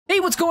Hey,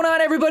 what's going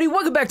on, everybody?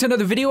 Welcome back to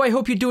another video. I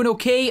hope you're doing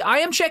okay. I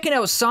am checking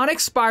out Sonic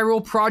Spiral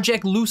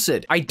Project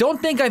Lucid. I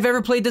don't think I've ever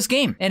played this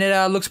game, and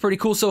it looks pretty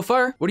cool so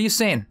far. What are you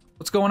saying?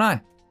 What's going on?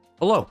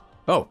 Hello.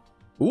 Oh.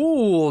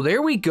 Ooh,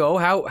 there we go.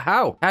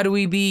 How do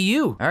we be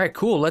you? All right,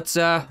 cool. Let's,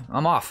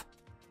 I'm off.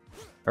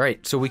 All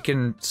right, so we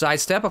can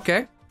sidestep.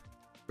 Okay.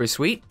 Pretty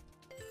sweet.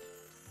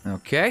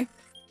 Okay.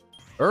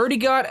 Already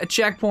got a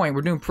checkpoint.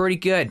 We're doing pretty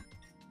good.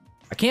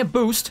 I can't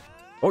boost.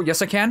 Oh,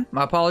 yes, I can.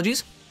 My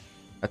apologies.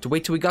 Have to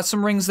wait till we got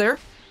some rings there.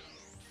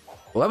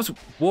 Well, that was...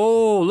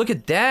 Whoa, look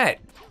at that.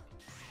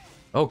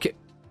 Okay.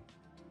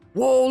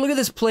 Whoa, look at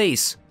this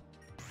place.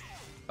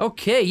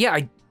 Okay, yeah,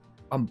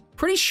 I'm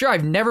pretty sure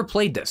I've never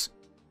played this.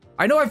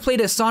 I know I've played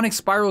a Sonic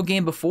Spiral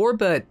game before,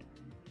 but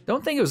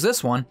don't think it was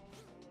this one.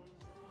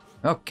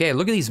 Okay,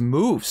 look at these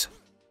moves.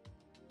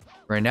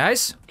 Very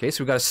nice. Okay,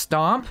 so we got a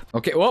stomp.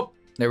 Okay, well,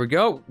 there we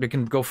go. We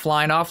can go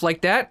flying off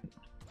like that.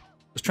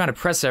 Just trying to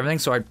press everything,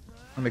 so I want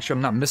to make sure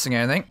I'm not missing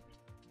anything.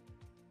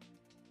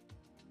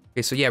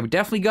 Okay, so yeah, we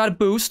definitely got a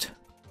boost.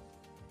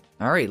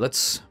 All right,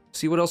 let's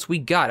see what else we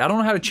got. I don't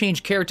know how to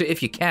change character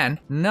if you can.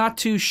 Not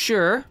too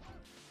sure.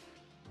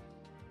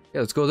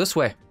 Yeah, let's go this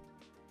way.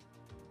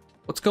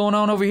 What's going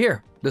on over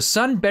here? The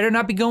sun better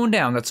not be going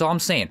down, that's all I'm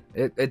saying.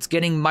 It's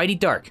getting mighty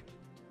dark.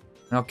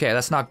 Okay,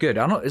 that's not good.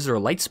 I don't know, is there a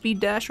light speed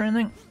dash or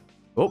anything?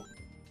 Oh,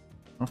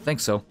 I don't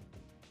think so.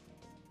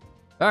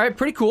 All right,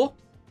 pretty cool.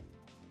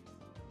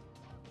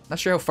 Not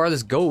sure how far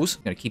this goes.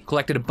 Gonna keep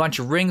collecting a bunch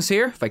of rings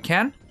here, if I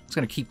can. Just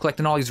gonna keep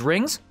collecting all these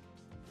rings.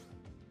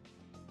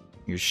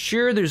 You're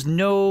sure there's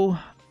no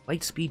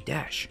light speed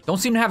dash? Don't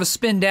seem to have a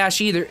spin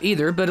dash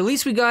either, but at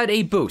least we got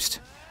a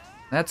boost.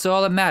 That's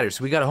all that matters.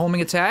 We got a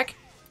homing attack.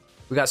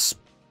 We got,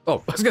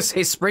 oh, I was gonna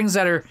say springs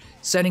that are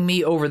sending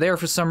me over there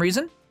for some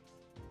reason.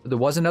 But there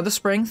was another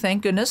spring,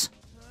 thank goodness.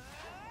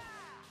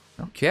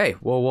 Okay,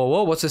 whoa, whoa,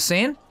 whoa, what's this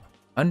saying?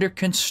 Under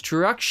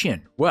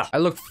construction. Well, I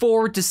look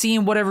forward to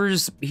seeing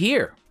whatever's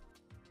here.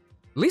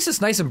 At least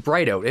it's nice and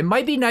bright out. It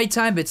might be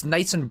nighttime, but it's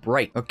nice and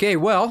bright. Okay,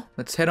 well,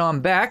 let's head on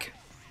back.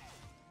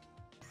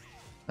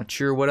 Not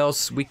sure what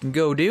else we can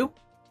go do.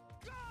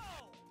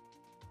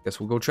 Guess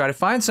we'll go try to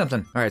find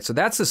something. All right, so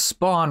that's a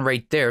spawn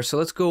right there. So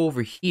let's go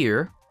over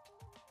here.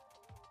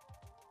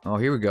 Oh,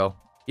 here we go.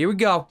 Here we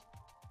go.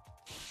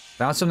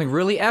 Found something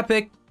really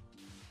epic.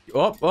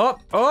 Oh, oh,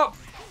 oh.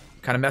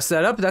 Kind of messed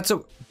that up. That's a...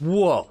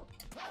 Whoa.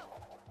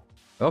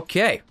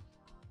 Okay.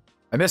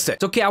 I missed it.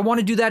 It's okay, I want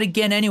to do that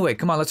again anyway.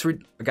 Come on,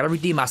 I gotta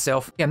redeem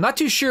myself. Yeah, I'm not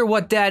too sure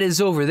what that is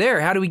over there.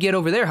 How do we get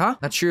over there, huh?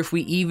 Not sure if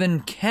we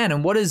even can.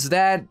 And what is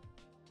that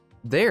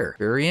there?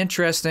 Very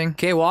interesting.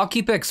 Okay, well, I'll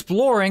keep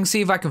exploring,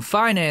 see if I can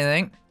find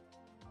anything.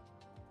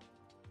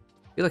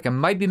 Feel like I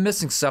might be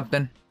missing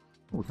something.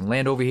 We can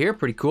land over here,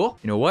 pretty cool.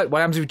 You know what?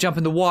 What happens if we jump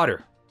in the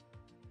water?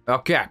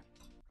 Okay.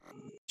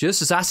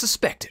 Just as I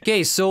suspected.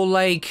 Okay, so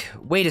like,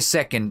 wait a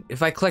second.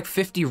 If I collect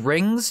 50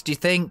 rings, do you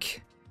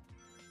think...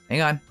 Hang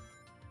on.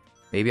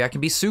 Maybe I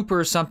can be super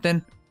or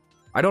something.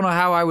 I don't know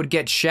how I would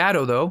get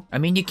Shadow, though. I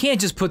mean, you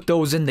can't just put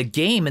those in the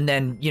game and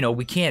then, you know,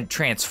 we can't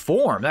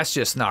transform. That's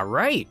just not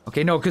right.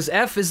 Okay, no, because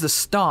F is the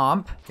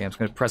stomp. Okay, I'm just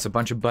gonna press a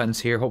bunch of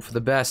buttons here, hope for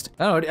the best.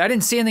 Oh, I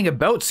didn't see anything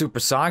about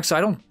Supersonic, so I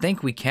don't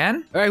think we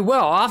can. All right,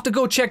 well, I'll have to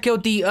go check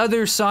out the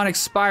other Sonic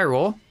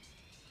Spiral,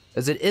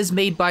 as it is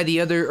made by the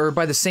other, or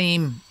by the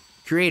same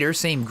creator,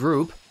 same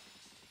group.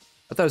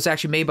 I thought it was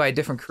actually made by a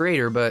different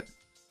creator, but...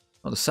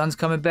 Well, the sun's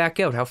coming back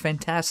out. How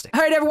fantastic.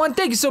 All right, everyone.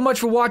 Thank you so much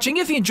for watching.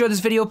 If you enjoyed this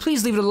video,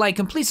 please leave it a like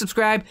and please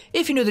subscribe.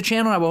 If you're new to the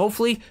channel, I will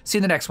hopefully see you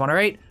in the next one, all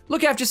right?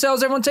 Look after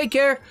yourselves, everyone. Take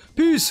care.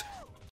 Peace.